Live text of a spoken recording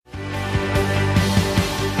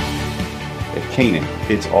Canaan.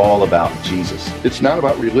 It's all about Jesus. It's not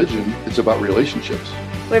about religion, it's about relationships.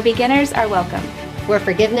 Where beginners are welcome. Where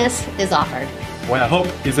forgiveness is offered. Where hope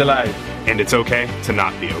is alive. And it's okay to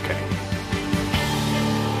not be okay.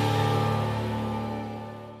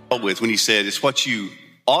 With when he said, it's what you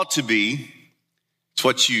ought to be, it's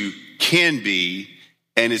what you can be,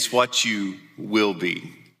 and it's what you will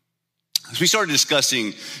be. As we started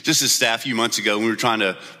discussing just as staff a few months ago, we were trying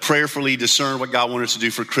to prayerfully discern what God wanted us to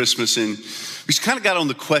do for Christmas, and we kind of got on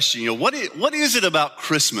the question, what is it about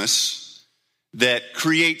Christmas that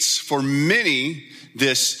creates for many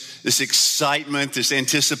this excitement, this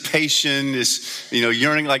anticipation, this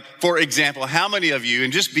yearning? Like, for example, how many of you,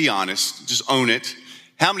 and just be honest, just own it,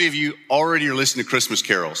 how many of you already are listening to Christmas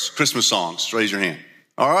carols, Christmas songs? Raise your hand.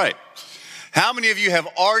 All right. How many of you have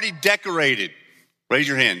already decorated? Raise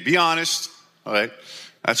your hand. Be honest. All right.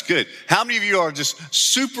 That's good. How many of you are just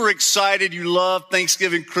super excited? You love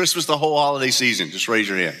Thanksgiving, Christmas, the whole holiday season? Just raise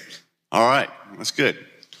your hand. All right. That's good.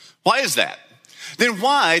 Why is that? Then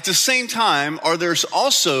why, at the same time, are there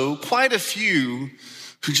also quite a few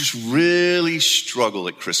who just really struggle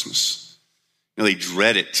at Christmas? They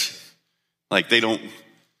dread it. Like they don't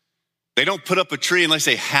put up a tree unless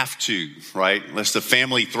they have to, right? Unless the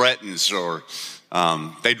family threatens, or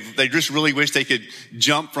they just really wish they could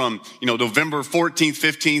jump from November 14th,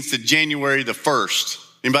 15th to January the 1st.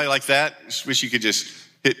 Anybody like that? Just wish you could just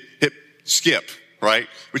hit skip, right?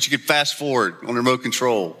 Wish you could fast forward on remote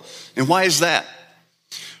control. And why is that?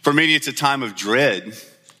 For many, it's a time of dread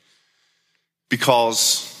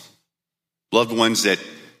because loved ones that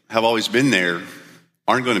have always been there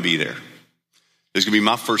aren't going to be there. It's going to be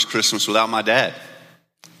my first Christmas without my dad.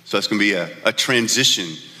 So it's going to be a transition,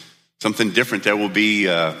 something different. There will be,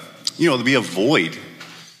 there'll be a void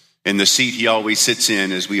in the seat he always sits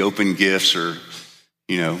in as we open gifts or,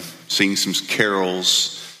 sing some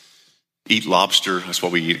carols, eat lobster. That's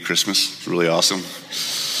what we eat at Christmas. It's really awesome.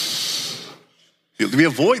 There'll be a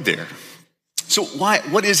void there. So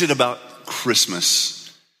what is it about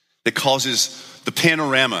Christmas that causes the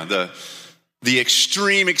panorama, the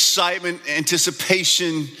extreme excitement,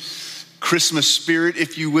 anticipation, Christmas spirit,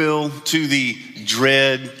 if you will, to the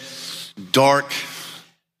dread, dark,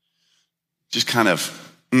 just kind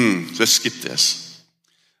of, let's skip this.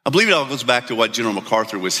 I believe it all goes back to what General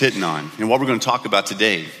MacArthur was hitting on and what we're going to talk about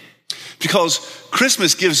today. Because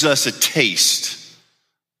Christmas gives us a taste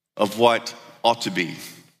of what ought to be,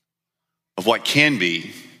 of what can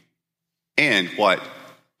be, and what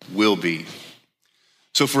will be.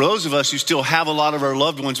 So for those of us who still have a lot of our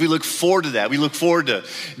loved ones, we look forward to that. We look forward to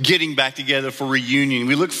getting back together for reunion.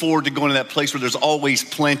 We look forward to going to that place where there's always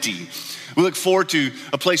plenty. We look forward to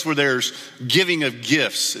a place where there's giving of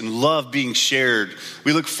gifts and love being shared.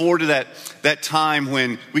 We look forward to that time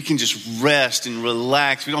when we can just rest and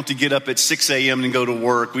relax. We don't have to get up at 6 a.m. and go to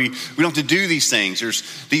work. We don't have to do these things. There's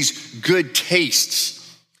these good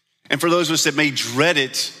tastes. And for those of us that may dread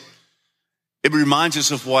it, it reminds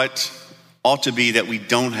us of what ought to be that we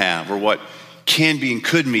don't have, or what can be and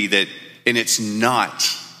could be and it's not.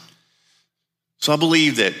 So I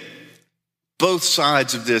believe that both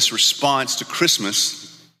sides of this response to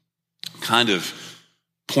Christmas kind of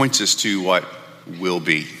points us to what will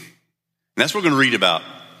be. And that's what we're going to read about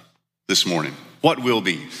this morning. What will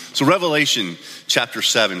be. So Revelation chapter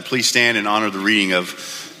 7, please stand and honor the reading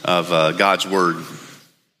of God's word.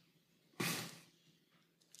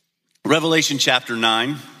 Revelation chapter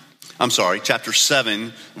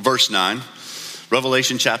 7, verse 9.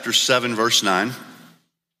 Revelation chapter 7, verse 9.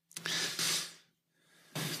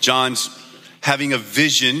 John's having a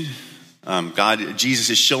vision. Jesus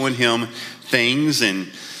is showing him things, and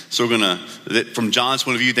so we're going to, from John's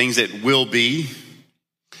point of view, things that will be.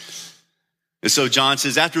 And so John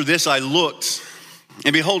says, after this I looked,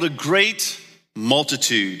 and behold, a great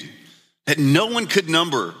multitude that no one could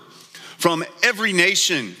number, from every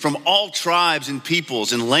nation, from all tribes and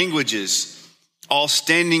peoples and languages, all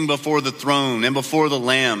standing before the throne and before the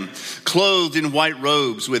Lamb, clothed in white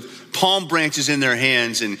robes with palm branches in their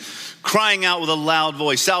hands, and crying out with a loud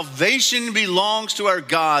voice, salvation belongs to our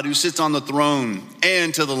God who sits on the throne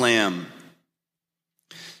and to the Lamb.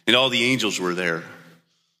 And all the angels were there,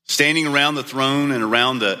 standing around the throne and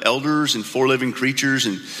around the elders and four living creatures,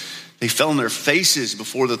 and they fell on their faces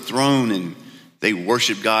before the throne, and they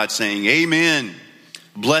worshiped God, saying, Amen.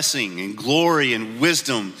 Blessing and glory and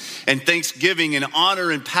wisdom and thanksgiving and honor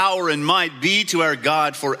and power and might be to our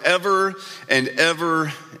God forever and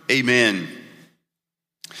ever. Amen.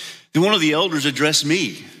 Then one of the elders addressed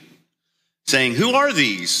me, saying, who are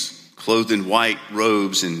these clothed in white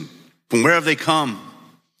robes, and from where have they come?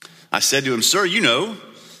 I said to him, sir, you know.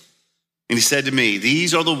 And he said to me,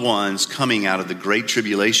 these are the ones coming out of the great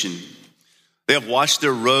tribulation. They have washed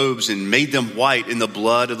their robes and made them white in the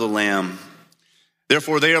blood of the Lamb.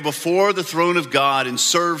 Therefore, they are before the throne of God and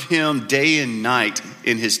serve him day and night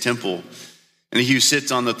in his temple. And he who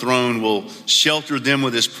sits on the throne will shelter them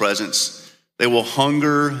with his presence. They will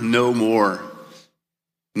hunger no more,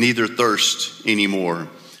 neither thirst anymore.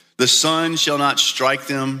 The sun shall not strike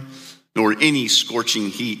them, nor any scorching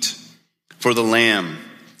heat. For the Lamb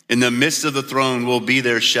in the midst of the throne will be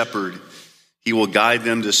their shepherd. He will guide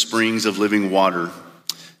them to springs of living water,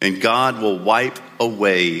 and God will wipe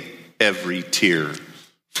away every tear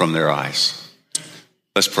from their eyes.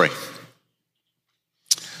 Let's pray.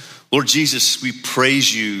 Lord Jesus, we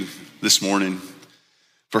praise you this morning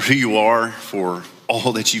for who you are, for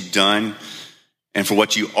all that you've done, and for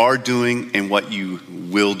what you are doing and what you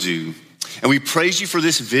will do. And we praise you for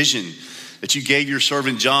this vision that you gave your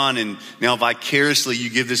servant John, and now vicariously you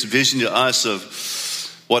give this vision to us of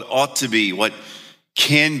what ought to be, what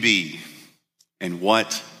can be, and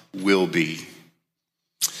what will be.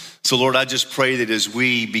 So Lord, I just pray that as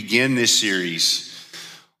we begin this series,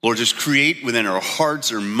 Lord, just create within our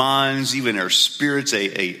hearts, our minds, even our spirits,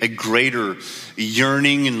 a greater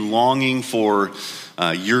yearning and longing for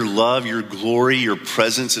your love, your glory, your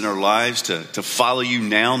presence in our lives to follow you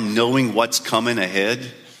now, knowing what's coming ahead.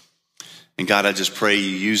 And God, I just pray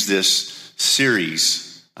you use this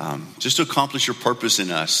series just to accomplish your purpose in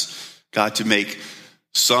us. God, to make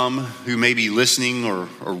some who may be listening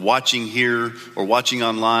or watching here or watching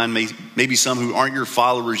online, maybe some who aren't your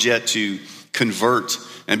followers yet, to convert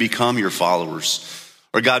and become your followers.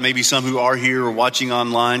 Or God, maybe some who are here or watching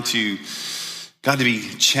online to be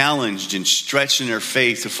challenged and stretched in their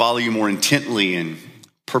faith to follow you more intently and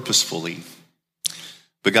purposefully.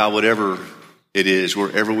 But God, whatever it is,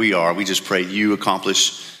 wherever we are, we just pray you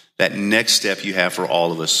accomplish that next step you have for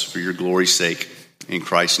all of us, for your glory's sake. In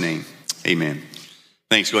Christ's name, amen.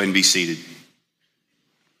 Thanks. Go ahead and be seated.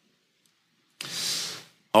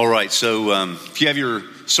 All right, so if you have your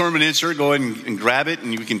sermon insert, go ahead and grab it,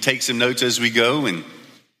 and we can take some notes as we go and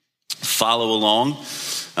follow along.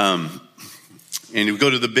 And we go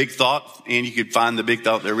to the big thought, and you could find the big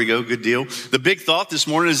thought. There we go. Good deal. The big thought this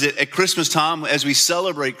morning is that at Christmas time, as we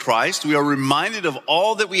celebrate Christ, we are reminded of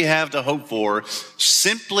all that we have to hope for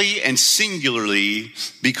simply and singularly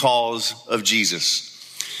because of Jesus.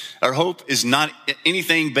 Our hope is not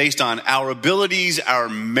anything based on our abilities, our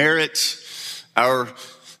merit, our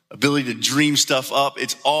ability to dream stuff up.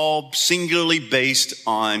 It's all singularly based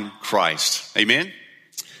on Christ. Amen?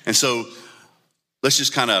 And so let's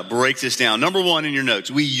just kind of break this down. Number one in your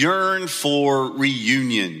notes, we yearn for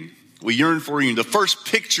reunion. We yearn for reunion. The first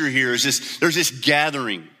picture here is there's this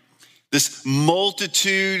gathering, this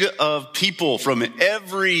multitude of people from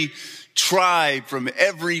every tribe, from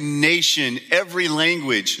every nation, every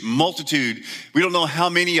language, multitude. We don't know how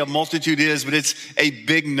many a multitude is, but it's a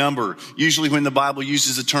big number. Usually when the Bible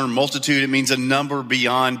uses the term multitude, it means a number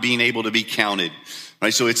beyond being able to be counted,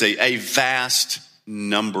 right? So it's a vast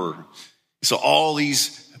number. So all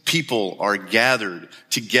these people are gathered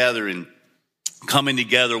together and coming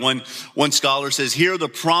together. One scholar says, here the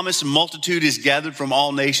promised multitude is gathered from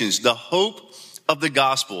all nations. The hope of the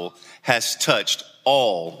gospel has touched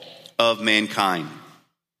all of mankind.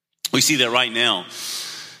 We see that right now.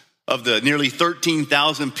 Of the nearly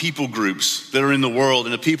 13,000 people groups that are in the world,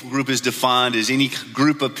 and a people group is defined as any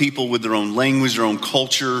group of people with their own language, their own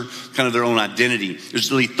culture, kind of their own identity. There's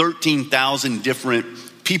nearly 13,000 different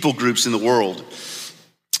people groups in the world.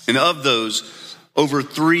 And of those, over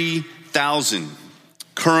 3,000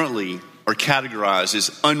 currently are categorized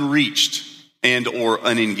as unreached and or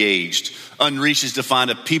unengaged. Unreached is defined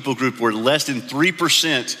a people group where less than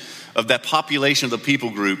 3% of that population of the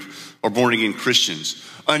people group are born again Christians.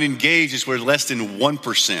 Unengaged is where less than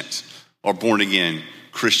 1% are born again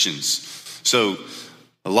Christians. So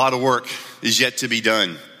a lot of work is yet to be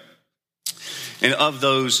done. And of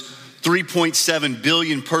those 3.7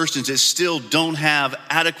 billion persons that still don't have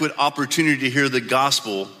adequate opportunity to hear the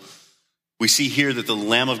gospel, we see here that the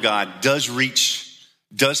Lamb of God does reach,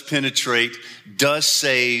 does penetrate, does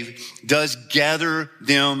save, does gather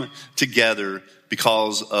them together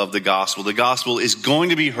because of the gospel. The gospel is going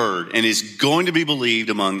to be heard and is going to be believed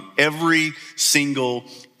among every single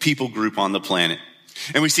people group on the planet.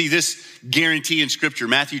 And we see this guarantee in Scripture.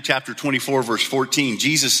 Matthew chapter 24, verse 14.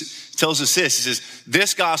 Jesus tells us this. He says,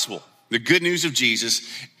 this gospel, the good news of Jesus,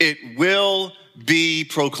 it will be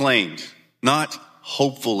proclaimed. Not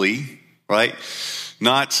hopefully, right?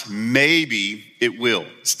 Not maybe, it will.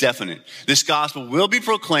 It's definite. This gospel will be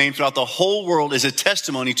proclaimed throughout the whole world as a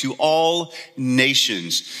testimony to all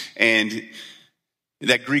nations. And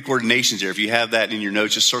That Greek word nations there, if you have that in your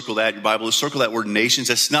notes, just circle that in your Bible. Just circle that word nations.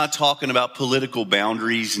 That's not talking about political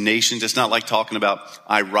boundaries, nations. It's not like talking about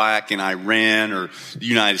Iraq and Iran or the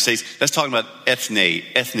United States. That's talking about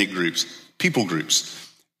ethnic groups, people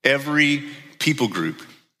groups. Every people group.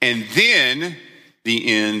 And then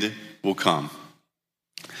the end will come.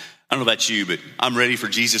 I don't know about you, but I'm ready for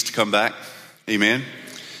Jesus to come back. Amen.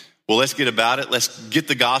 Well, let's get about it. Let's get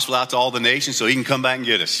the gospel out to all the nations so he can come back and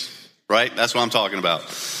get us. Right? That's what I'm talking about.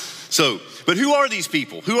 So, but who are these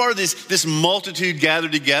people? Who are this multitude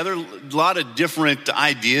gathered together? A lot of different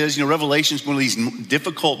ideas. You know, Revelation is one of these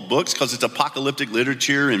difficult books because it's apocalyptic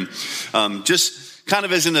literature. And just kind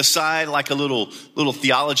of as an aside, like a little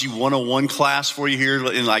theology 101 class for you here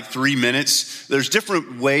in like 3 minutes. There's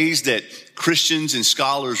different ways that Christians and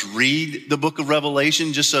scholars read the book of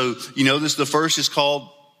Revelation. Just so you know this, the first is called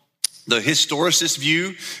the historicist view.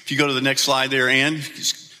 If you go to the next slide there, Ann.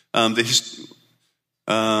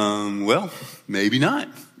 Well, maybe not.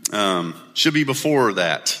 Should be before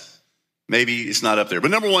that. Maybe it's not up there.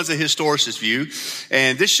 But number one is the historicist view.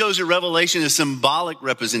 And this shows that Revelation is a symbolic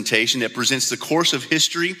representation that presents the course of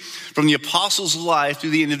history from the apostles' life through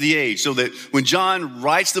the end of the age. So that when John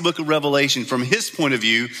writes the book of Revelation from his point of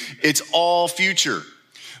view, it's all future.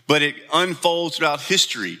 But it unfolds throughout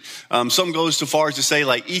history. Some goes so far as to say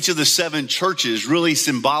like each of the 7 churches really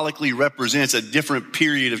symbolically represents a different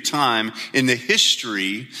period of time in the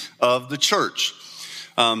history of the church.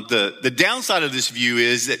 The downside of this view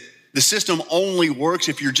is that the system only works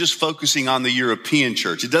if you're just focusing on the European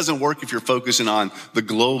church. It doesn't work if you're focusing on the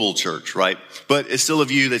global church, right? But it's still a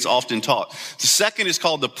view that's often taught. The second is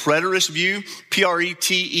called the preterist view,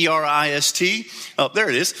 Preterist. Oh, there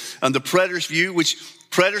it is. The preterist view, which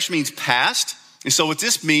preterist means past. And so what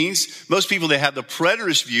this means, most people that have the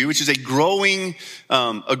preterist view, which is a growing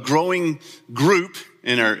group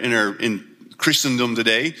in Christendom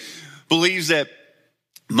today, believes that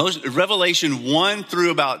Revelation 1 through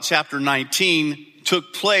about chapter 19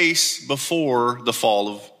 took place before the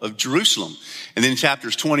fall of Jerusalem. And then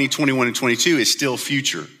chapters 20, 21, and 22 is still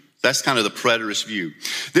future. That's kind of the preterist view.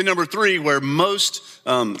 Then number 3, where most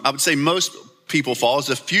people fall, is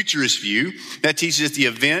the futurist view. That teaches the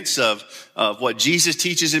events of what Jesus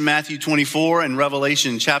teaches in Matthew 24 and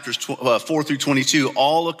Revelation chapters 4 through 22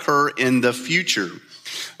 all occur in the future.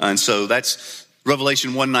 And so that's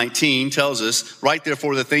Revelation 1:19 tells us, "Write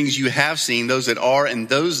therefore the things you have seen, those that are and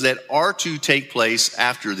those that are to take place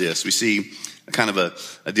after this." We see kind of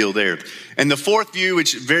a deal there. And the fourth view,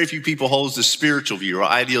 which very few people hold, is the spiritual view or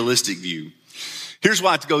idealistic view. Here's why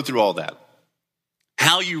I have to go through all that.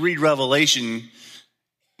 How you read Revelation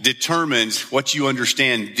determines what you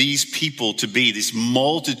understand these people to be, this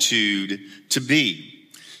multitude to be.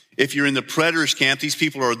 If you're in the preterist camp, these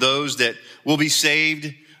people are those that will be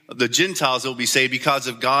saved, the Gentiles that will be saved because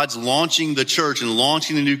of God's launching the church and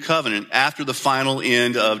launching the new covenant after the final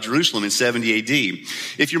end of Jerusalem in 70 AD.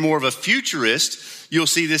 If you're more of a futurist, you'll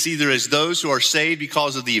see this either as those who are saved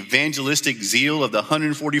because of the evangelistic zeal of the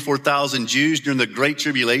 144,000 Jews during the Great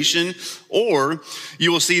Tribulation, or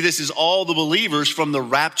you will see this as all the believers from the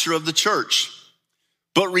rapture of the church.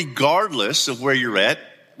 But regardless of where you're at,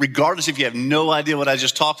 regardless if you have no idea what I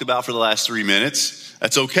just talked about for the last 3 minutes,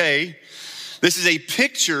 that's okay. This is a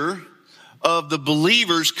picture of the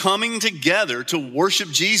believers coming together to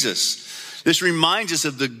worship Jesus. This reminds us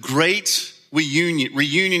of the great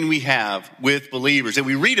reunion we have with believers that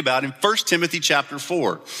we read about in 1 Timothy chapter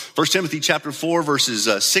 4. 1 Timothy chapter 4 verses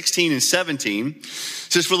 16 and 17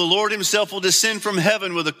 says, "For the Lord himself will descend from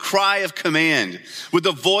heaven with a cry of command, with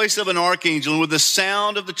the voice of an archangel, and with the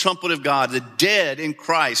sound of the trumpet of God. The dead in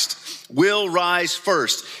Christ will rise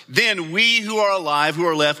first. Then we who are alive, who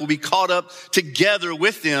are left, will be caught up together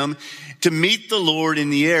with them to meet the Lord in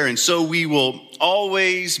the air. And so we will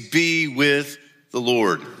always be with the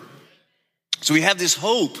Lord." So we have this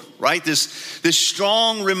hope, right? This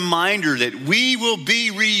strong reminder that we will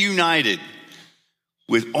be reunited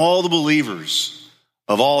with all the believers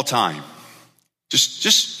of all time.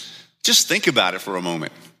 Just think about it for a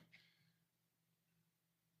moment.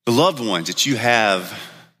 The loved ones that you have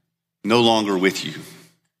no longer with you.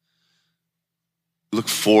 Look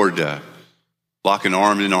forward to locking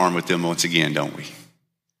arm in arm with them once again, don't we?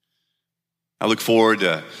 I look forward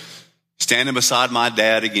to standing beside my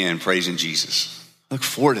dad again, praising Jesus. Look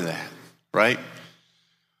forward to that, right?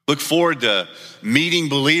 Look forward to meeting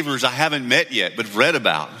believers I haven't met yet, but read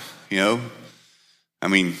about, you know. I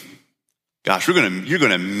mean, gosh, you're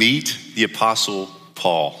gonna meet the Apostle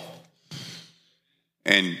Paul.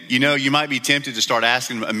 And, you know, you might be tempted to start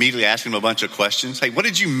immediately asking him a bunch of questions. Hey, what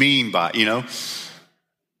did you mean by, you know?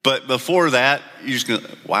 But before that, you're just gonna,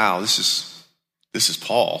 wow, this This is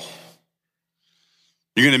Paul.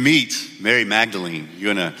 You're going to meet Mary Magdalene.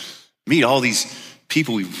 You're going to meet all these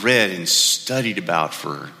people we've read and studied about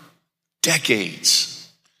for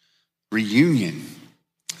decades. Reunion.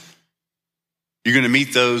 You're going to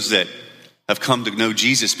meet those that have come to know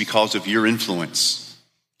Jesus because of your influence.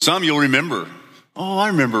 Some you'll remember. Oh, I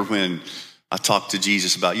remember when I talked to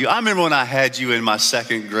Jesus about you. I remember when I had you in my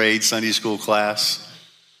second grade Sunday school class.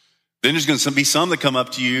 Then there's going to be some that come up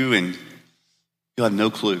to you and you'll have no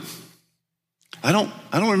clue. I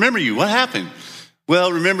don't remember you. What happened?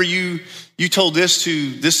 Well, remember you told this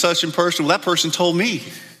to this such and person. Well, that person told me.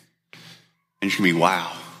 And you're going to be,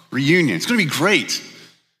 wow, reunion. It's going to be great.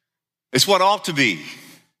 It's what ought to be.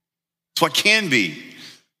 It's what can be.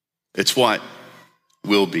 It's what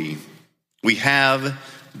will be. We have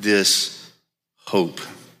this hope.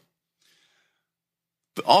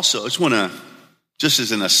 But also, I just want to, just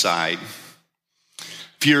as an aside,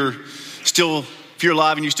 if you're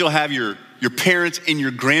alive and you still have your parents and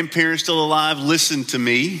your grandparents still alive, listen to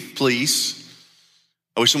me, please.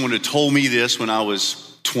 I wish someone had told me this when I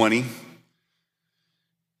was 20.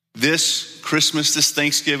 This Christmas, this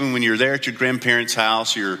Thanksgiving, when you're there at your grandparents'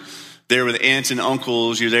 house, you're there with aunts and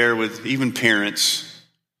uncles, you're there with even parents,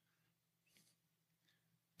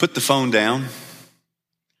 put the phone down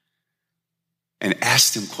and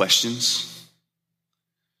ask them questions.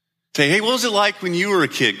 Say, hey, what was it like when you were a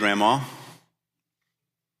kid, Grandma?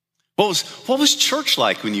 What was church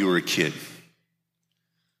like when you were a kid?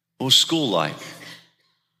 What was school like?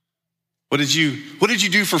 What did you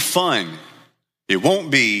do for fun? It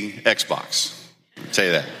won't be Xbox. I'll tell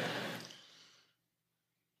you that.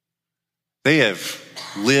 They have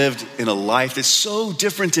lived in a life that's so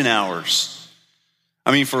different than ours.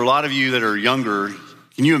 I mean, for a lot of you that are younger,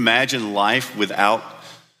 can you imagine life without,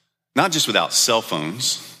 not just without cell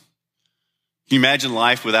phones, can you imagine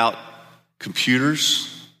life without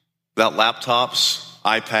computers, without laptops,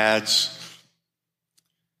 iPads,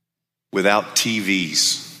 without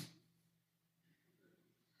TVs,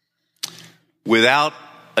 without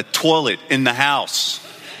a toilet in the house?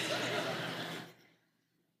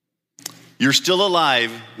 You're still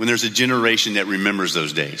alive when there's a generation that remembers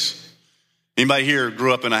those days. Anybody here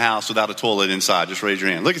grew up in a house without a toilet inside? Just raise your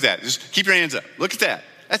hand. Look at that. Just keep your hands up. Look at that.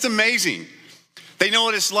 That's amazing. They know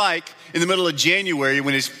what it's like in the middle of January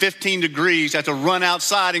when it's 15 degrees, have to run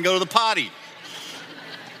outside and go to the potty.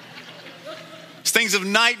 It's things of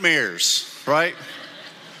nightmares, right?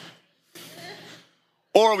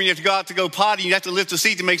 Or when you have to go out to go potty, you have to lift the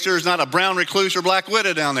seat to make sure there's not a brown recluse or black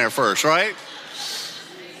widow down there first, right?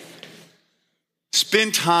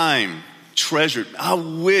 Spend time, treasure. I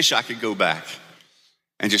wish I could go back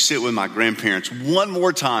and just sit with my grandparents one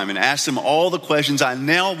more time and ask them all the questions I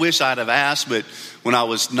now wish I'd have asked, but when I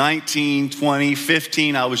was 19, 20,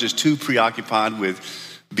 15, I was just too preoccupied with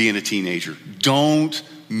being a teenager. Don't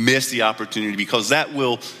miss the opportunity because that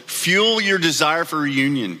will fuel your desire for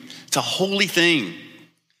reunion. It's a holy thing.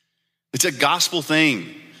 It's a gospel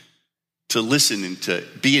thing to listen and to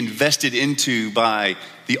be invested into by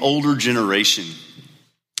the older generation.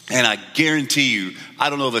 And I guarantee you, I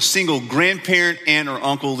don't know of a single grandparent, aunt, or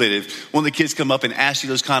uncle that if one of the kids come up and ask you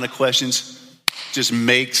those kind of questions, just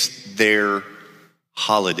makes their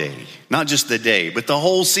holiday. Not just the day, but the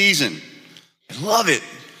whole season. I love it.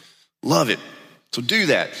 Love it. So do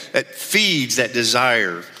that. That feeds that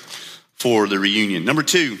desire for the reunion. Number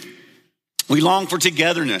 2, we long for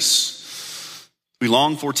togetherness. We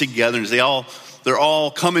long for togetherness. They're all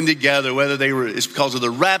coming together, whether it's because of the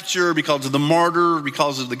rapture, because of the martyr,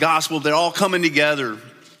 because of the gospel. They're all coming together.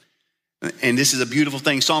 And this is a beautiful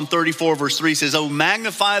thing. Psalm 34 verse 3 says, "Oh,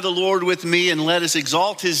 magnify the Lord with me and let us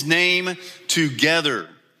exalt his name together."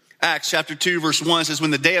 Acts chapter 2 verse 1 says, when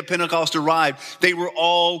the day of Pentecost arrived, they were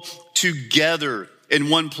all together in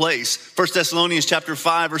one place. 1 Thessalonians chapter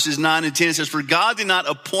 5 verses 9 and 10 says, "For God did not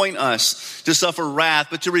appoint us to suffer wrath,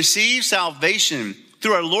 but to receive salvation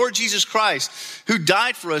through our Lord Jesus Christ, who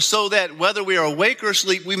died for us, so that whether we are awake or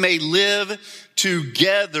asleep, we may live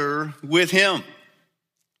together with him."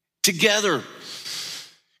 Together.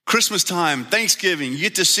 Christmas time, Thanksgiving, you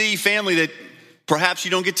get to see family that perhaps you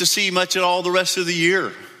don't get to see much at all the rest of the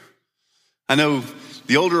year. I know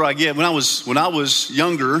the older I get, when I was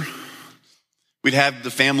younger, we'd have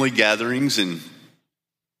the family gatherings, and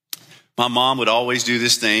my mom would always do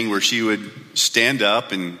this thing where she would stand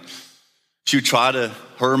up and she would her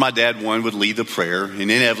or my dad, one would lead the prayer, and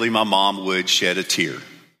inevitably my mom would shed a tear.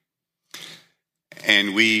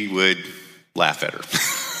 And we would laugh at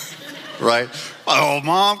her, right? "Oh,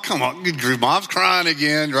 Mom, come on, Mom's crying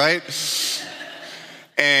again," right?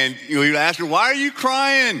 And we'd ask her, "Why are you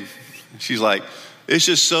crying?" She's like, "It's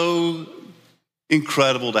just so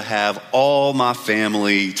incredible to have all my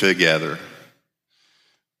family together.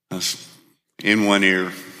 In one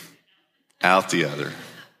ear, out the other.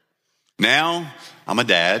 Now, I'm a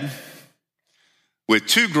dad with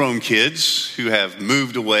 2 grown kids who have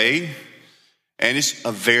moved away, and it's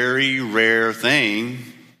a very rare thing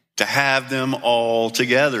to have them all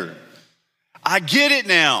together. I get it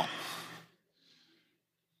now.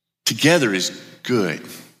 Together is good.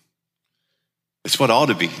 It's what ought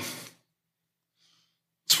to be.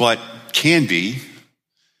 It's what can be,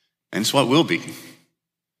 and it's what will be.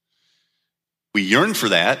 We yearn for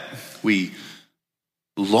that. We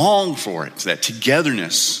long for it, that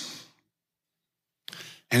togetherness.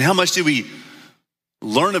 And how much did we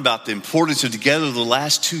learn about the importance of together the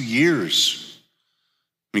last 2 years?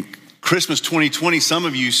 I mean, Christmas 2020, some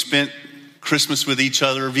of you spent Christmas with each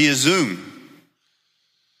other via Zoom.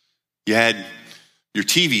 You had your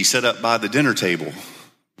TV set up by the dinner table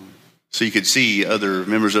so you could see other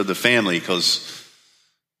members of the family because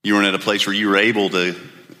you weren't at a place where you were able to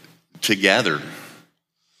gather.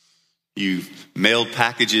 You mailed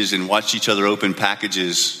packages and watched each other open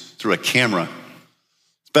packages through a camera.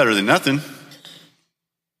 It's better than nothing.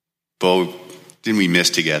 But didn't we miss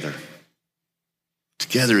together?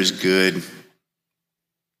 Together is good.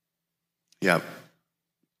 Yeah.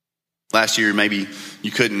 Last year, maybe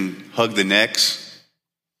you couldn't hug the necks,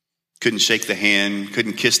 couldn't shake the hand,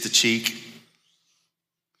 couldn't kiss the cheek.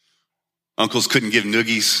 Uncles couldn't give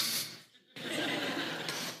noogies.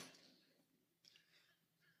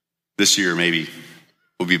 This year, maybe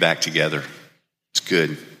we'll be back together. It's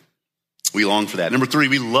good. We long for that. Number 3,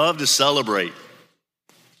 we love to celebrate.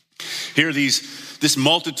 Here this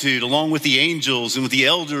multitude, along with the angels and with the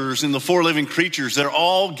elders and the 4 living creatures, they're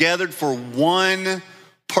all gathered for one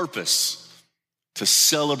purpose: to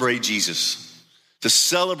celebrate Jesus, to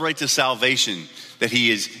celebrate the salvation that he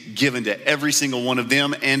has given to every single one of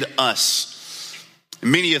them and us.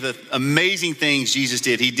 Many of the amazing things Jesus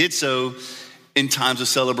did, he did so in times of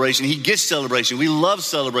celebration. He gets celebration. We love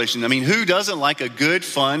celebration. I mean, who doesn't like a good,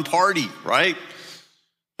 fun party, right?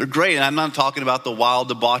 They're great. And I'm not talking about the wild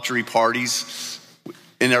debauchery parties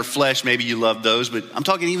in our flesh. Maybe you love those, but I'm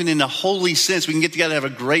talking even in a holy sense. We can get together, have a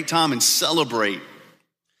great time and celebrate.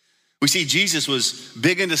 We see Jesus was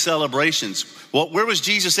big into celebrations. Well, where was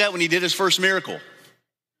Jesus at when he did his first miracle?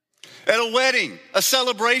 At a wedding, a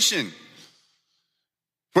celebration,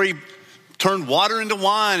 where he turned water into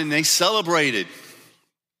wine and they celebrated.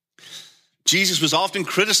 Jesus was often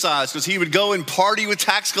criticized because he would go and party with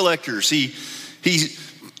tax collectors. He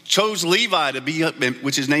chose Levi to be,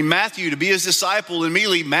 which is named Matthew, to be his disciple. And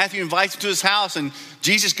immediately Matthew invites him to his house, and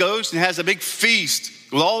Jesus goes and has a big feast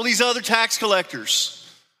with all these other tax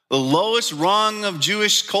collectors, the lowest rung of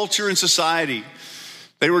Jewish culture and society.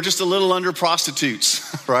 They were just a little under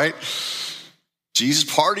prostitutes, right? Jesus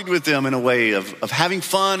partied with them in a way of having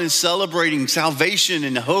fun and celebrating salvation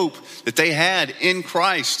and hope that they had in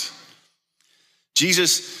Christ.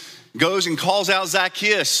 Jesus goes and calls out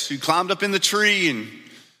Zacchaeus, who climbed up in the tree. And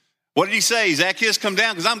what did he say? Zacchaeus, come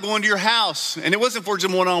down because I'm going to your house. And it wasn't for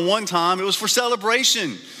just one-on-one time. It was for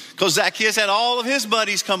celebration because Zacchaeus had all of his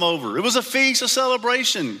buddies come over. It was a feast, a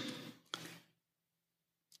celebration.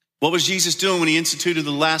 What was Jesus doing when he instituted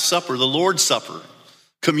the Last Supper, the Lord's Supper,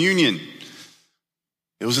 communion?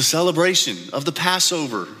 It was a celebration of the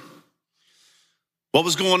Passover. What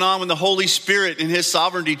was going on when the Holy Spirit in his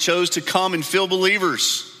sovereignty chose to come and fill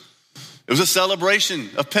believers? It was a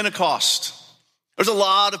celebration of Pentecost. There's a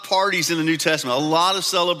lot of parties in the New Testament, a lot of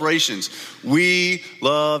celebrations. We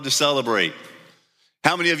love to celebrate.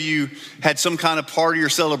 How many of you had some kind of party or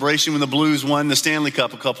celebration when the Blues won the Stanley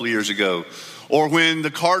Cup a couple of years ago? Or when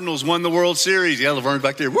the Cardinals won the World Series? Yeah, Laverne's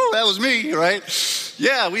back there. Woo, that was me, right?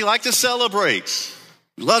 Yeah, we like to celebrate.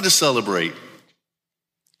 We love to celebrate.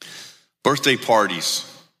 Birthday parties.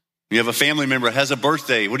 You have a family member that has a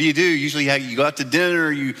birthday. What do? Usually you go out to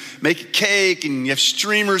dinner, you make a cake, and you have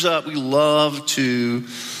streamers up. We love to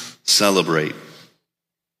celebrate.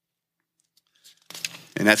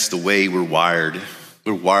 And that's the way we're wired.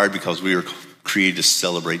 We're wired because we were created to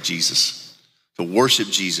celebrate Jesus, to worship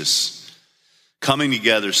Jesus. Coming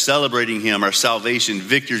together, celebrating him, our salvation,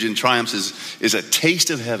 victories and triumphs is a taste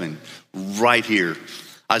of heaven right here.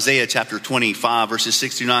 Isaiah chapter 25, verses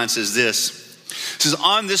 6 through 9 says this. It says,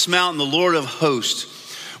 on this mountain, the Lord of hosts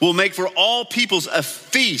will make for all peoples a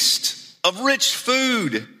feast of rich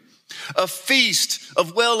food, a feast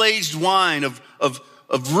of well-aged wine,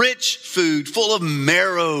 of rich food full of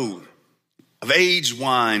marrow, of aged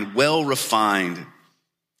wine, well refined.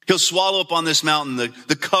 He'll swallow up on this mountain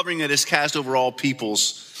the covering that is cast over all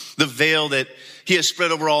peoples. the veil that he has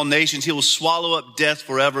spread over all nations. He will swallow up death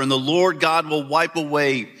forever. And the Lord God will wipe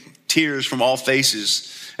away tears from all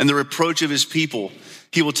faces, and the reproach of his people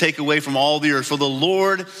he will take away from all the earth. For the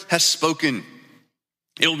Lord has spoken.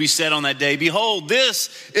 It will be said on that day, behold,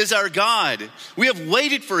 this is our God. We have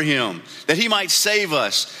waited for him that he might save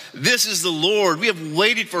us. This is the Lord. We have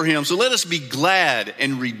waited for him. So let us be glad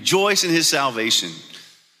and rejoice in his salvation.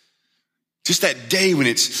 Just that day when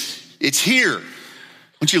it's here.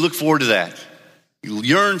 Don't you look forward to that? You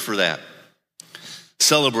yearn for that.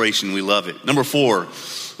 Celebration, we love it. Number 4,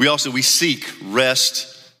 we seek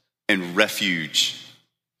rest and refuge.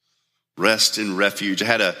 Rest and refuge. I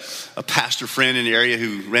had a pastor friend in the area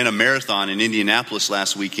who ran a marathon in Indianapolis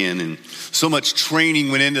last weekend, and so much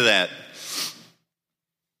training went into that.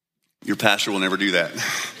 Your pastor will never do that.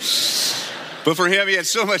 But for him, he had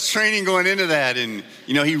so much training going into that, and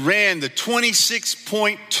he ran the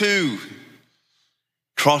 26.2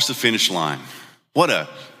 across the finish line. What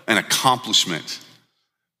an accomplishment.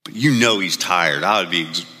 But he's tired. I would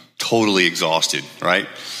be totally exhausted, right?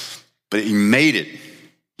 But he made it.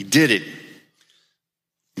 He did it.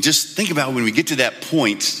 And just think about when we get to that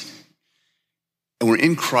point and we're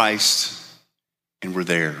in Christ and we're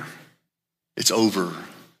there. It's over.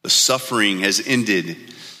 The suffering has ended.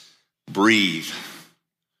 Breathe.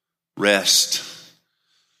 Rest.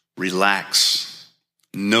 Relax.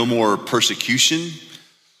 No more persecution.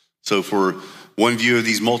 So for one view of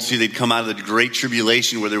these multitudes, they'd come out of the great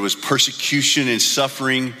tribulation where there was persecution and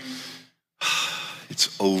suffering.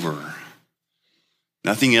 It's over.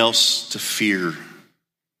 Nothing else to fear.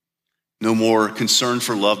 No more concern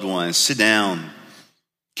for loved ones. Sit down.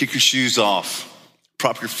 Kick your shoes off.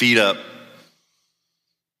 Prop your feet up.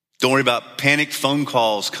 Don't worry about panicked phone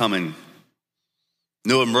calls coming.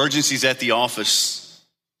 No emergencies at the office.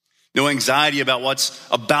 No anxiety about what's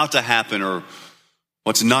about to happen or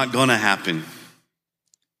what's not going to happen.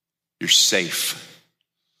 You're safe.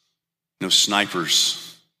 No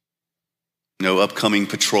snipers. No upcoming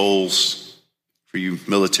patrols. For you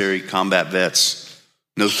military combat vets,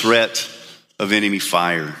 no threat of enemy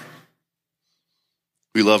fire.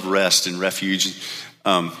 We love rest and refuge.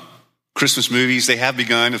 Christmas movies, they have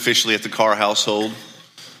begun officially at the Carr household.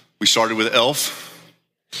 We started with Elf.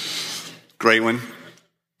 Great one.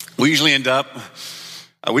 We usually end up,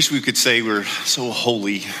 I wish we could say we're so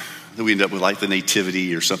holy that we end up with like the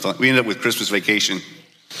Nativity or something. We end up with Christmas Vacation.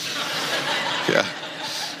 Yeah.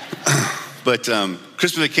 But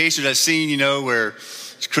Christmas Vacation, that scene, where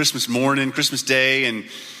it's Christmas morning, Christmas Day, and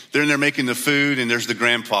they're in there making the food, and there's the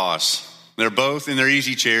grandpas. They're both in their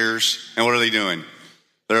easy chairs, and what are they doing?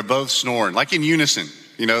 They're both snoring, like in unison.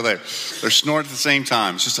 They're snoring at the same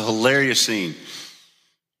time. It's just a hilarious scene.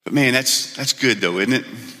 But man, that's good though, isn't it?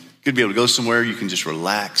 Good to be able to go somewhere you can just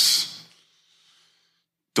relax.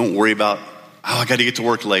 Don't worry about, I got to get to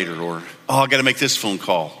work later, or I got to make this phone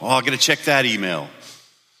call. I got to check that email.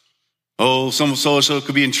 Someone so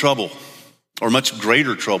could be in trouble, or much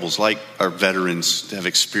greater troubles like our veterans have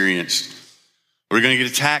experienced. We're going to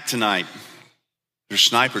get attacked tonight. There's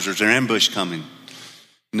snipers, there's an ambush coming.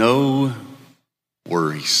 No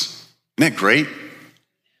worries. Isn't that great?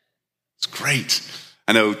 It's great.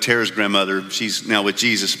 I know Tara's grandmother, she's now with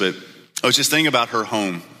Jesus, but I was just thinking about her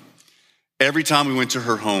home. Every time we went to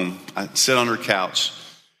her home, I'd sit on her couch.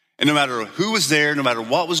 And no matter who was there, no matter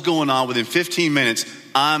what was going on, within 15 minutes,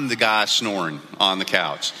 I'm the guy snoring on the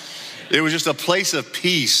couch. It was just a place of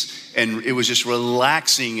peace, and it was just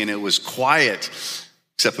relaxing, and it was quiet,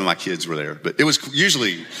 except when my kids were there. But it was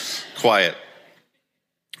usually quiet.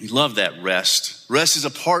 We love that rest. Rest is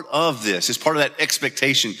a part of this. It's part of that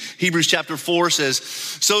expectation. Hebrews chapter 4 says,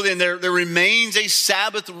 so then there remains a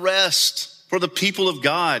Sabbath rest for the people of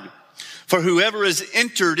God. For whoever has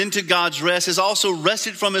entered into God's rest has also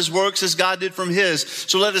rested from his works as God did from his.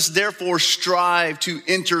 So let us therefore strive to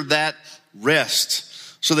enter that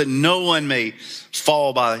rest so that no one may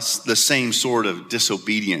fall by the same sort of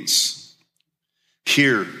disobedience.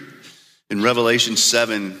 Here in Revelation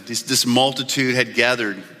 7, this multitude had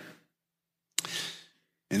gathered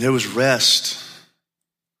and there was rest.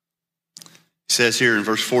 It says here in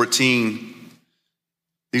verse 14,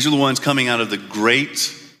 these are the ones coming out of the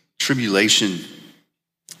great tribulation,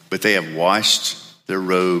 but they have washed their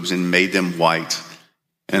robes and made them white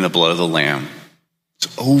in the blood of the Lamb.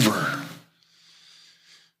 It's over.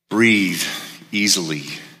 Breathe easily.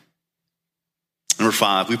 Number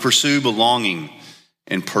 5, we pursue belonging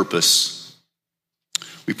and purpose.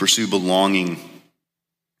 We pursue belonging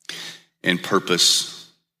and purpose.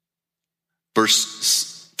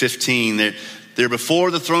 Verse 15, they're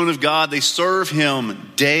before the throne of God. They serve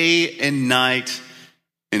him day and night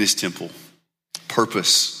in his temple.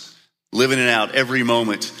 Purpose. living it out every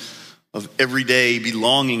moment of every day,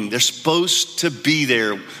 belonging. They're supposed to be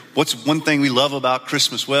there. What's one thing we love about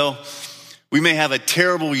Christmas? Well, we may have a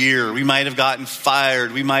terrible year. We might have gotten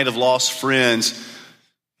fired. We might have lost friends.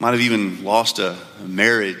 Might have even lost a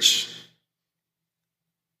marriage.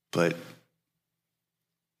 But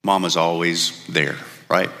Mama's always there,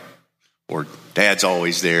 right? Or Dad's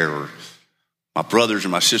always there. Or my brothers or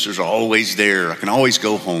my sisters are always there. I can always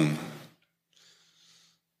go home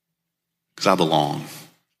because I belong.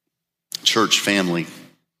 Church family is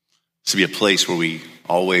to be a place where we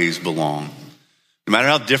always belong. No matter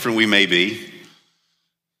how different we may be,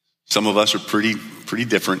 some of us are pretty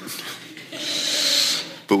different,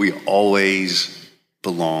 but we always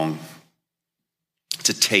belong. It's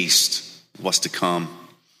a taste of what's to come.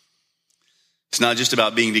 It's not just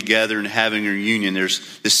about being together and having a reunion.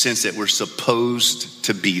 There's this sense that we're supposed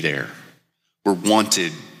to be there. We're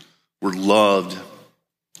wanted. We're loved.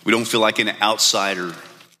 We don't feel like an outsider.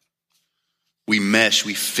 We mesh,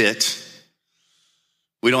 we fit.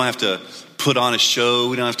 We don't have to put on a show.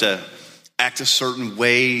 We don't have to act a certain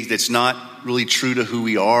way that's not really true to who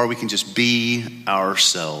we are. We can just be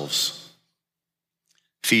ourselves.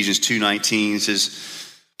 Ephesians 2:19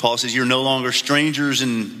 says, Paul says, you're no longer strangers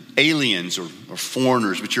and aliens or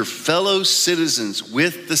foreigners, but you're fellow citizens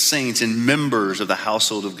with the saints and members of the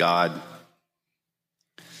household of God.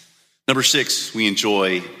 Number 6, we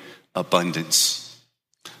enjoy abundance.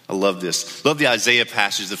 I love this. Love the Isaiah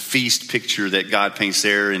passage, the feast picture that God paints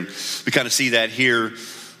there. And we kind of see that here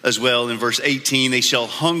as well in verse 18. They shall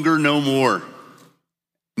hunger no more,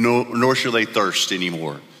 nor shall they thirst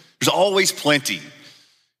anymore. There's always plenty. You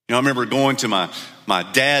know, I remember going to my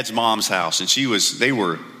dad's mom's house, and they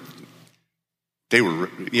were, you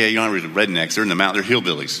know, really rednecks. They're in the mountain. They're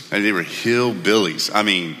hillbillies. And they were hillbillies. I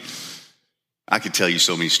mean, I could tell you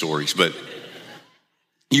so many stories, but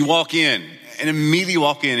you walk in, and immediately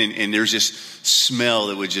walk in, and there's this smell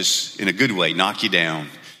that would just, in a good way, knock you down.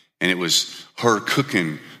 And it was her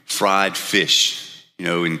cooking fried fish, you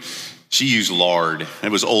know, and she used lard.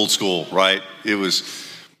 It was old school, right? It was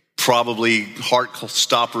probably heart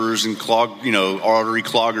stoppers and artery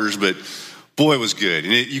cloggers, but boy, it was good.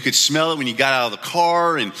 And you could smell it when you got out of the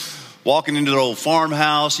car and walking into the old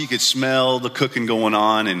farmhouse. You could smell the cooking going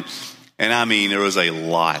on, and I mean, there was a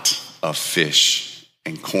lot of fish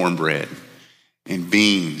and cornbread. And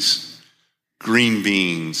beans, green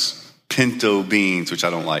beans, pinto beans, which I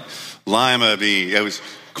don't like, lima beans. It was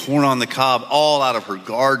corn on the cob, all out of her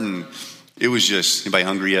garden. It was just, anybody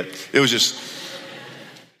hungry yet? It was just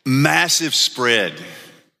massive spread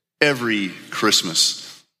every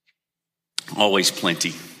Christmas. Always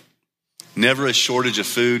plenty. Never a shortage of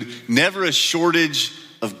food. Never a shortage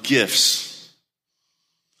of gifts.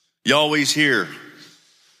 You always hear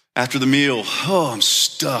after the meal, oh, I'm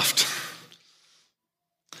stuffed.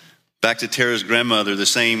 Back to Tara's grandmother, the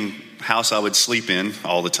same house I would sleep in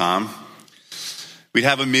all the time. We'd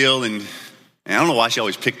have a meal, and I don't know why she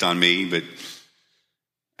always picked on me, but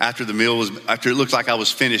after it looked like I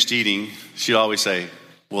was finished eating, she'd always say,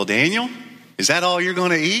 well, Daniel, is that all you're going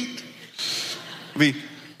to eat? I mean,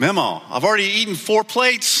 Mama, I've already eaten 4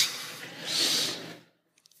 plates.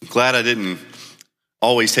 I'm glad I didn't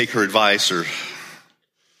always take her advice, or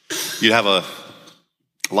you'd have a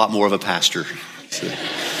lot more of a pastor. So.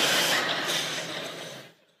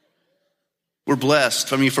 We're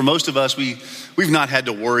blessed. I mean, for most of us, we've not had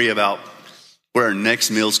to worry about where our next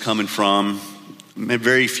meal's coming from.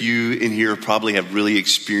 Very few in here probably have really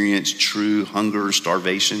experienced true hunger or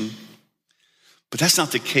starvation. But that's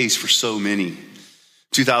not the case for so many.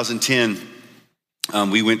 2010,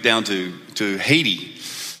 we went down to Haiti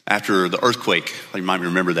after the earthquake. You might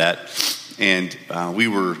remember that. And we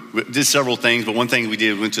did several things, but one thing we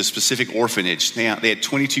did, we went to a specific orphanage. They had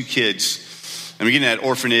 22 kids. And we get in that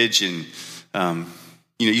orphanage, and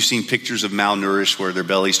you've seen pictures of malnourished where their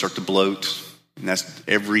bellies start to bloat. And that's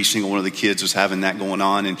every single one of the kids was having that going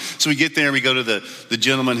on. And so we get there and we go to the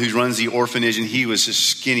gentleman who runs the orphanage, and he was as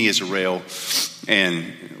skinny as a rail.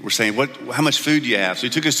 And we're saying, how much food do you have? So he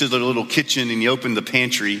took us to the little kitchen, and he opened the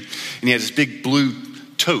pantry, and he had this big blue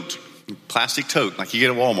tote, plastic tote, like you get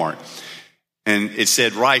at Walmart. And it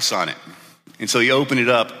said rice on it. And so he opened it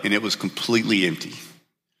up, and it was completely empty.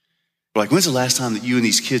 We're like, when's the last time that you and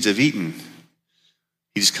these kids have eaten?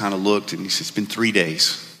 He just kind of looked, and he said, it's been 3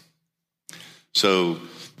 days. So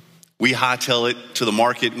we hightail it to the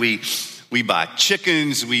market. We buy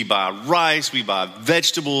chickens, we buy rice, we buy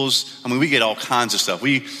vegetables. I mean, we get all kinds of stuff.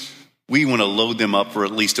 We want to load them up for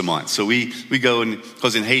at least a month. So we go, and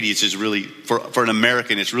because in Haiti, it's just really, for an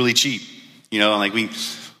American, it's really cheap. Like we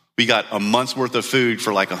got a month's worth of food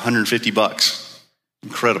for like $150.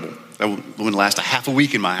 Incredible. That wouldn't last a half a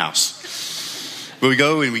week in my house. But we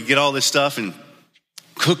go and we get all this stuff and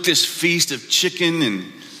cook this feast of chicken, and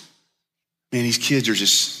man, these kids are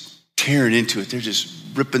just tearing into it. They're just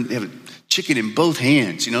ripping, they have chicken in both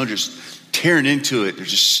hands, just tearing into it. They're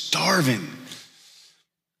just starving.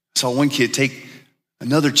 I saw one kid take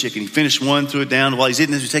another chicken. He finished one, threw it down. While he's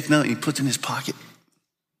eating this, he takes another and he puts it in his pocket.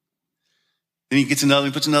 Then he gets another,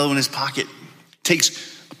 he puts another one in his pocket.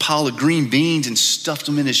 Takes a pile of green beans and stuffs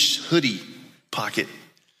them in his hoodie pocket.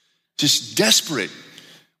 Just desperate.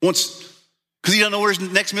 Because he doesn't know where his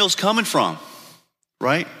next meal's coming from,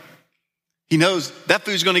 right? He knows that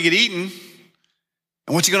food's going to get eaten.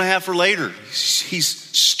 And what's he going to have for later? He's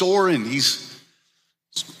storing. He's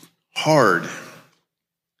hard.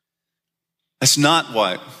 That's not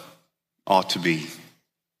what ought to be.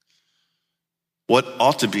 What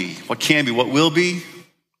ought to be, what can be, what will be,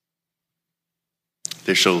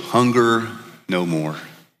 there shall hunger no more. When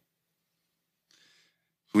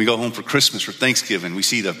we go home for Christmas or Thanksgiving, we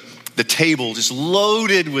see the table just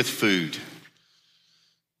loaded with food.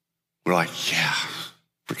 We're like, yeah,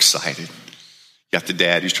 we're excited. You got the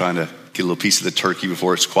dad who's trying to get a little piece of the turkey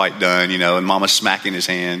before it's quite done, and mama's smacking his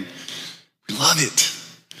hand. We love it.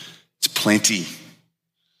 It's plenty.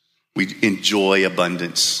 We enjoy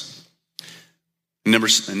abundance.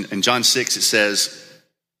 In John 6, it says,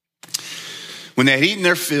 when they had eaten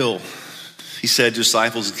their fill, he said to his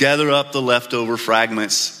disciples, gather up the leftover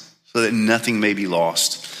fragments so that nothing may be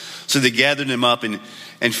lost. So they gathered them up and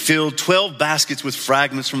filled 12 baskets with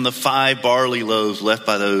fragments from the 5 barley loaves left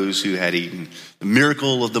by those who had eaten. The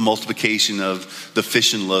miracle of the multiplication of the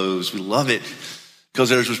fish and loaves. We love it because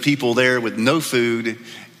there was people there with no food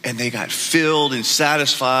and they got filled and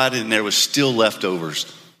satisfied and there was still leftovers.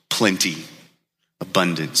 Plenty.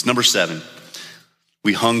 Abundance. Number 7,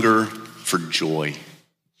 we hunger for joy.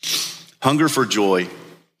 Hunger for joy.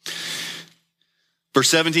 Verse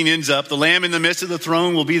 17 ends up, the Lamb in the midst of the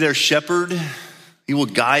throne will be their shepherd. He will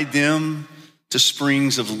guide them to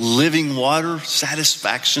springs of living water,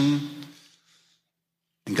 satisfaction.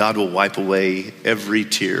 And God will wipe away every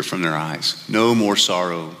tear from their eyes. No more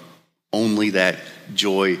sorrow, only that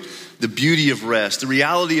joy, the beauty of rest, the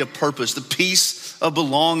reality of purpose, the peace of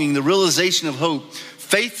belonging, the realization of hope,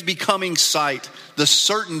 faith becoming sight, the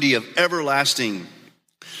certainty of everlasting.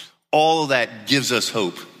 All of that gives us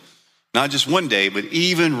hope. Not just one day, but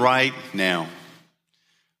even right now.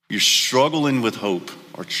 You're struggling with hope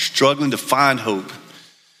or struggling to find hope.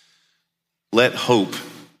 Let hope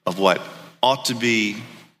of what ought to be,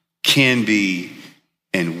 can be,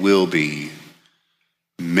 and will be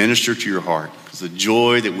minister to your heart. Because the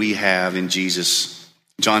joy that we have in Jesus.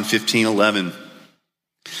 John 15:11.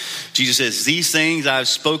 Jesus says, these things I've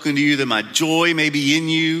spoken to you that my joy may be in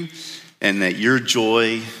you and that your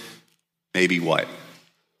joy may be what?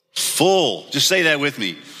 Full. Just say that with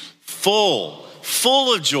me. Full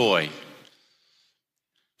of joy.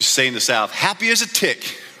 You say in the South, happy as a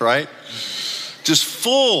tick, right? Just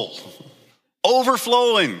full,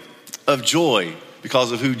 overflowing of joy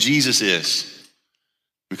because of who Jesus is,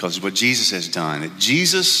 because of what Jesus has done. That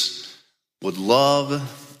Jesus would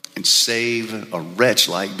love and save a wretch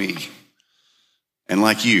like me and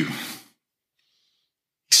like you. He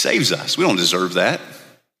saves us. We don't deserve that.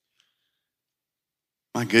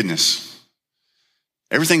 My goodness.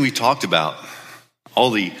 Everything we talked about,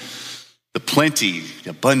 all the plenty, the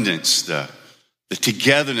abundance, the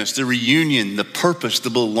togetherness, the reunion, the purpose, the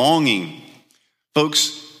belonging.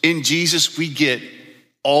 Folks, in Jesus, we get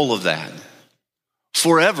all of that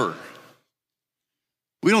forever.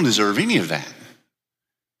 We don't deserve any of that.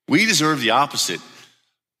 We deserve the opposite.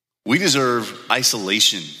 We deserve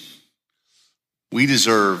isolation. We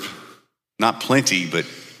deserve not plenty, but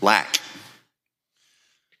lack.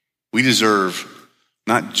 We deserve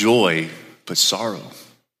not joy, but sorrow.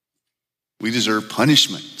 We deserve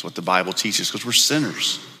punishment. That's what the Bible teaches because we're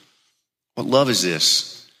sinners. What love is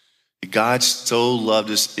this? God so loved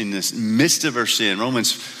us in this midst of our sin.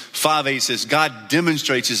 Romans 5:8 says, God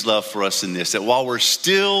demonstrates his love for us in this, that while we're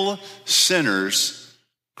still sinners,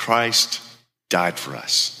 Christ died for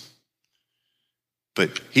us.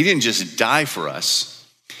 But he didn't just die for us.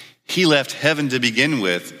 He left heaven to begin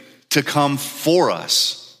with to come for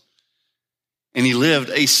us. And he lived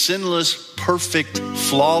a sinless, perfect,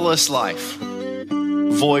 flawless life,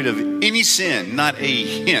 void of any sin, not a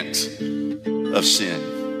hint of sin.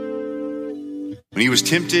 When he was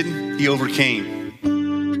tempted, he overcame.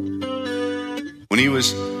 When he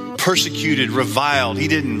was persecuted, reviled, he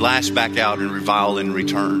didn't lash back out and revile in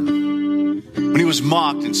return. When he was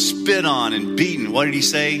mocked and spit on and beaten, what did he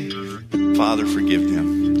say? Father, forgive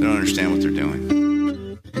them. They don't understand what they're doing.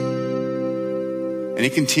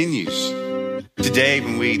 And it continues. Today,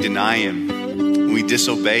 when we deny him, when we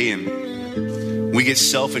disobey him, when we get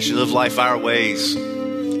selfish and live life our ways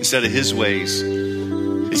instead of his ways,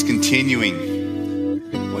 it's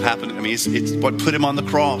continuing. What happened? I mean, it's what put him on the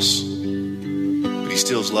cross. But he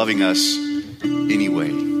still is loving us anyway.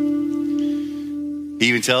 He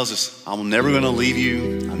even tells us, I'm never going to leave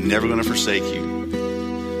you. I'm never going to forsake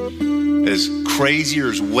you. As crazy or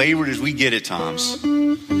as wayward as we get at times,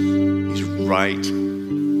 he's right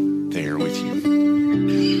there with you.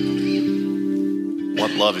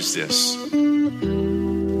 What love is this?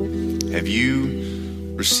 Have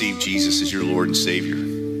you received Jesus as your Lord and Savior?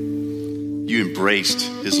 You embraced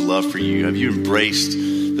his love for you? Have you embraced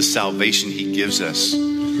the salvation he gives us?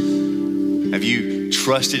 Have you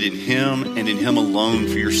trusted in him and in him alone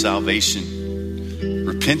for your salvation?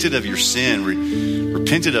 Repented of your sin,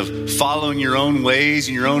 repented of following your own ways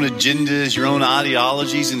and your own agendas, your own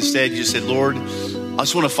ideologies. Instead, you just said, Lord, I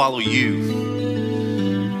just want to follow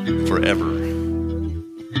you forever.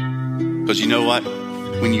 Because you know what?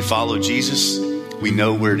 When you follow Jesus, we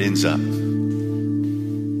know where it ends up.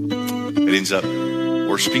 It ends up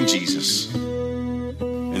worshiping Jesus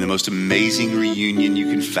in the most amazing reunion you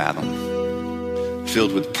can fathom.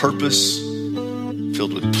 Filled with purpose,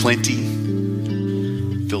 filled with plenty,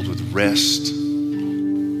 filled with rest,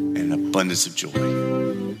 and an abundance of joy.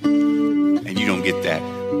 And you don't get that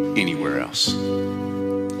anywhere else.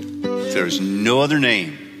 There is no other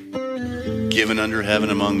name given under heaven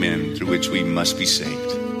among men through which we must be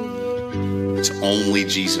saved. It's only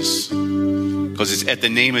Jesus. Because it's at the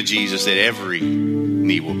name of Jesus that every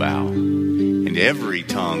knee will bow and every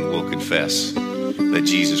tongue will confess that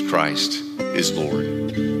Jesus Christ is Lord,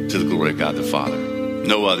 to the glory of God the Father.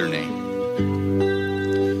 No other name.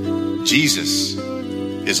 Jesus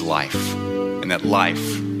is life, and that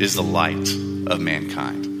life is the light of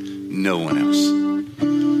mankind. No one else.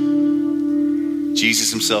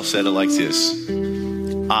 Jesus himself said it like this: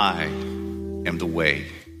 I am the way,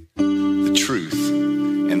 the truth,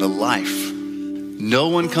 and the life. No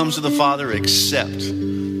one comes to the Father except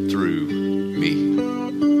through me.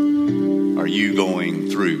 Are you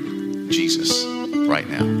going through Jesus right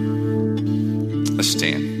now? Let's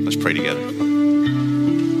stand. Let's pray together.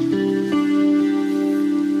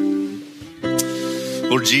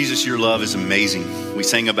 Lord Jesus, your love is amazing. We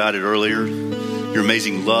sang about it earlier. Your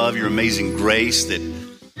amazing love, your amazing grace, that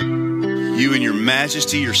you in your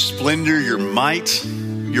majesty, your splendor, your might,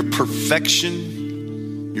 your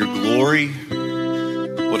perfection, your glory,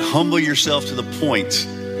 would humble yourself to the point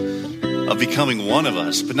of becoming one of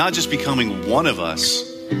us, but not just becoming one of us,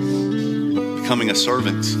 becoming a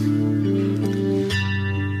servant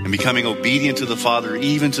and becoming obedient to the Father,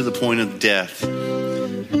 even to the point of death.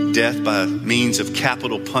 Death by means of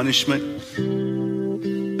capital punishment,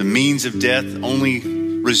 the means of death only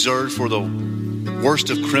reserved for the worst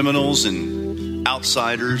of criminals and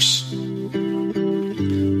outsiders.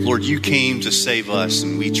 Lord, you came to save us,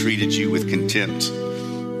 and we treated you with contempt,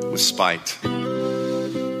 with spite,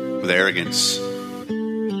 with arrogance,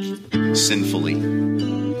 sinfully.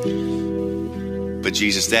 But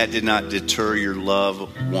Jesus, that did not deter your love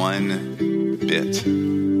one bit.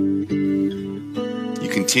 You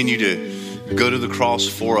continue to go to the cross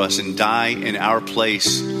for us and die in our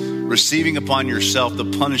place, receiving upon yourself the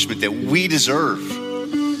punishment that we deserve.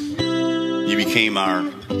 You became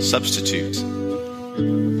our substitute,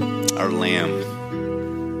 our lamb.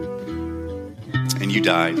 And you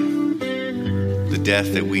died the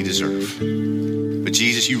death that we deserve. But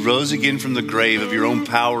Jesus, you rose again from the grave of your own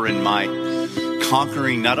power and might,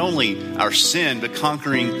 conquering not only our sin, but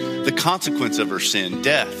conquering the consequence of our sin,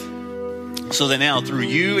 death. So that now through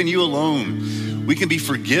you and you alone, we can be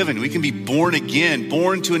forgiven. We can be born again,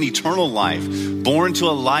 born to an eternal life, born to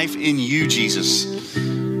a life in you, Jesus,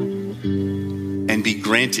 and be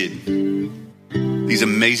granted these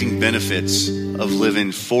amazing benefits of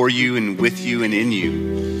living for you and with you and in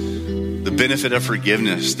you. The benefit of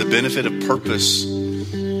forgiveness, the benefit of purpose,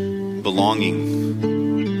 belonging,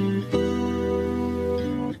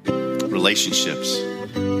 relationships.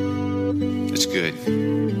 It's good.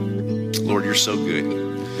 Lord, you're so good.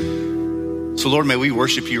 So Lord, may we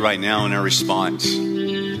worship you right now in our response.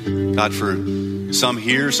 God, for some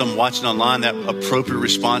here, some watching online, that appropriate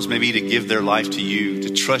response may be to give their life to you, to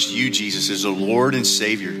trust you, Jesus, as a Lord and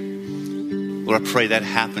Savior. Lord, I pray that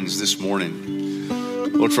happens this morning.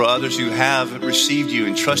 Lord, for others who have received you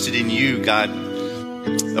and trusted in you, God,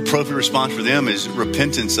 appropriate response for them is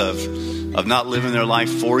repentance of not living their life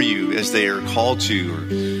for you as they are called to, or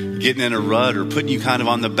getting in a rut, or putting you kind of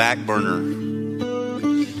on the back burner.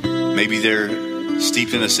 Maybe they're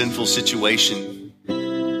steeped in a sinful situation.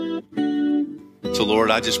 So So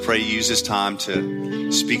Lord, I just pray you use this time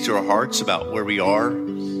to speak to our hearts about where we are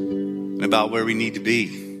and about where we need to be.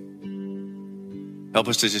 Help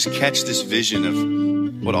us to just catch this vision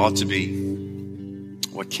of what ought to be,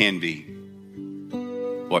 what can be,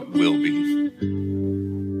 what will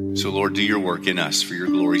be. So Lord, do your work in us for your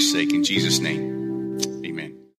glory's sake. In Jesus' name.